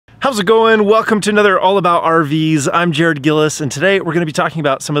How's it going? Welcome to another All About RVs. I'm Jared Gillis, and today we're going to be talking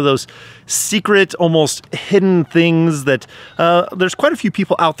about some of those secret, almost hidden things that there's quite a few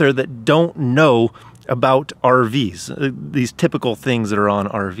people out there that don't know about RVs, these typical things that are on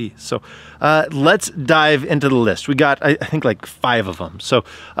RVs. So let's dive into the list. We got, I think, like 5 of them. So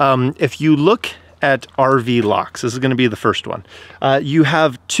if you look at RV locks, this is going to be the first one. You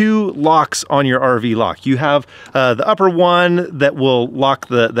have 2 locks on your RV lock. You have the upper one that will lock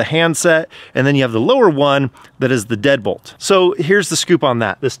the handset, and then you have the lower one that is the deadbolt. So here's the scoop on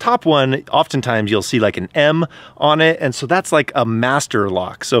that. This top one, oftentimes you'll see like an M on it, and so that's like a master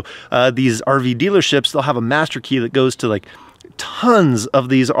lock. So these RV dealerships, they'll have a master key that goes to like tons of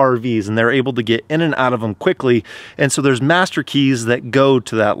these RVs, and they're able to get in and out of them quickly. And so there's master keys that go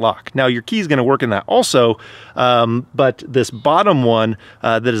to that lock. Now your key is going to work in that also, but this bottom one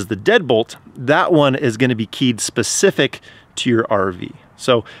that is the deadbolt, that one is going to be keyed specific to your RV.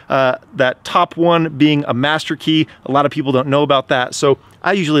 So that top one being a master key, a lot of people don't know about that. So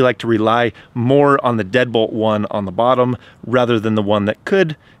I usually like to rely more on the deadbolt one on the bottom rather than the one that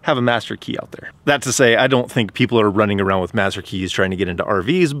could have a master key out there. That to say, I don't think people are running around with master keys trying to get into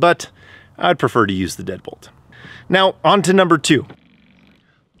RVs, but I'd prefer to use the deadbolt. Now on to number 2.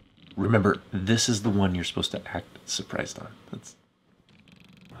 Remember, this is the one you're supposed to act surprised on.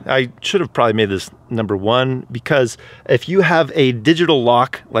 I should have probably made this number 1, because if you have a digital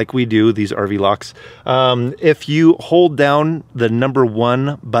lock like we do, these RV locks, if you hold down the number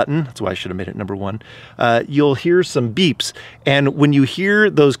 1 button, that's why I should have made it number 1, you'll hear some beeps. And when you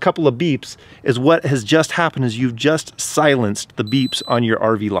hear those couple of beeps, is what has just happened is you've just silenced the beeps on your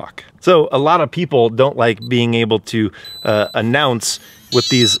RV lock. So a lot of people don't like being able to announce with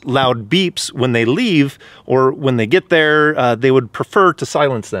these loud beeps when they leave, or when they get there, they would prefer to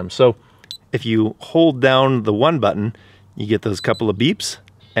silence them. So if you hold down the 1 button, you get those couple of beeps,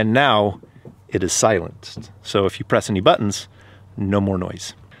 and now it is silenced. So if you press any buttons, no more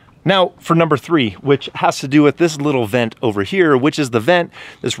noise. Now for number 3, which has to do with this little vent over here, which is the vent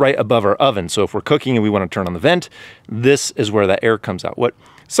that's right above our oven. So if we're cooking and we want to turn on the vent, this is where that air comes out. What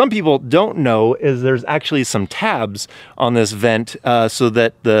some people don't know is there's actually some tabs on this vent, so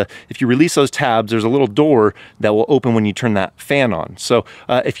that if you release those tabs, there's a little door that will open when you turn that fan on. So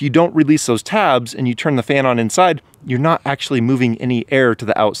if you don't release those tabs and you turn the fan on inside, you're not actually moving any air to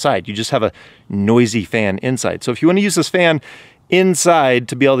the outside. You just have a noisy fan inside. So if you want to use this fan inside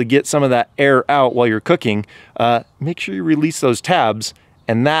to be able to get some of that air out while you're cooking, make sure you release those tabs,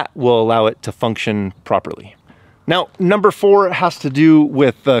 and that will allow it to function properly. Now, number 4 has to do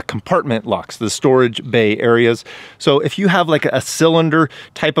with compartment locks, the storage bay areas. So if you have like a cylinder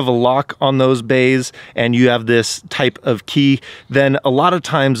type of a lock on those bays, and you have this type of key, then a lot of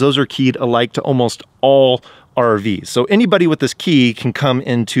times those are keyed alike to almost all RVs. So anybody with this key can come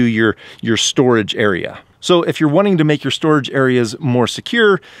into your storage area. So if you're wanting to make your storage areas more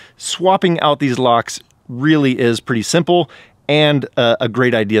secure, swapping out these locks really is pretty simple and a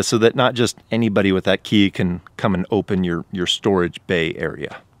great idea, so that not just anybody with that key can come and open your storage bay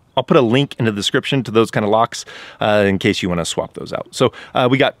area. I'll put a link in the description to those kind of locks in case you want to swap those out. So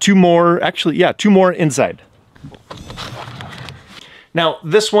we got 2 more, actually, yeah, 2 more inside. Now,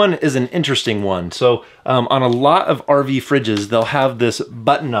 this one is an interesting one. So on a lot of RV fridges, they'll have this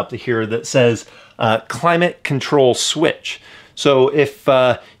button up here that says climate control switch. So if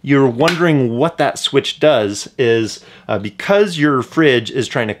you're wondering what that switch does, is because your fridge is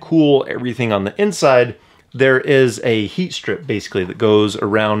trying to cool everything on the inside, there is a heat strip basically that goes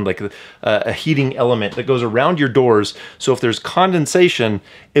around, like a heating element that goes around your doors. So if there's condensation,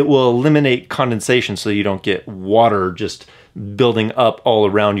 it will eliminate condensation so you don't get water just building up all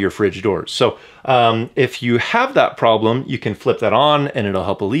around your fridge doors. So if you have that problem, you can flip that on and it'll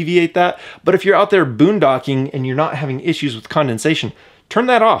help alleviate that. But if you're out there boondocking and you're not having issues with condensation, turn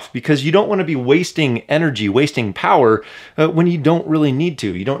that off, because you don't want to be wasting energy, wasting power when you don't really need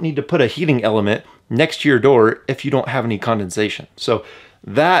to. You don't need to put a heating element next to your door if you don't have any condensation. So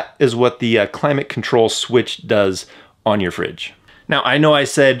that is what the climate control switch does on your fridge. Now, I know I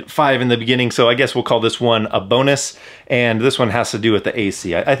said 5 in the beginning, so I guess we'll call this one a bonus, and this one has to do with the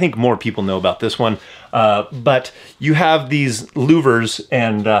AC. I think more people know about this one, but you have these louvers,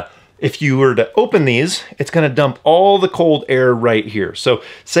 and if you were to open these, it's gonna dump all the cold air right here. So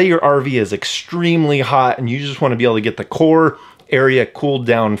say your RV is extremely hot and you just wanna be able to get the core area cooled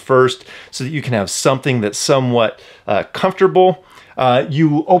down first so that you can have something that's somewhat comfortable.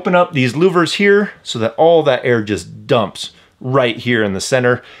 You open up these louvers here so that all that air just dumps right here in the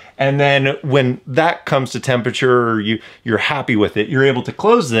center. And then when that comes to temperature, or you're happy with it, you're able to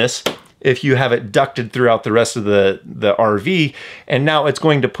close this if you have it ducted throughout the rest of the RV, and now it's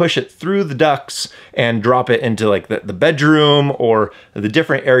going to push it through the ducts and drop it into like the bedroom or the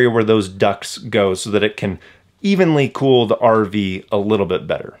different area where those ducts go so that it can evenly cool the RV a little bit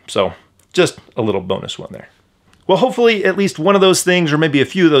better. So just a little bonus one there. Well, hopefully at least one of those things, or maybe a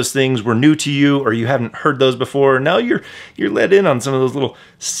few of those things, were new to you, or you haven't heard those before. Now you're let in on some of those little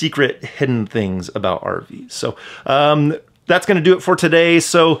secret hidden things about RVs. So that's going to do it for today.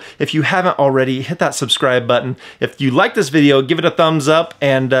 So if you haven't already, hit that subscribe button. If you like this video, give it a thumbs up.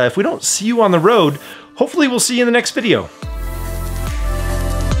 And if we don't see you on the road, hopefully we'll see you in the next video.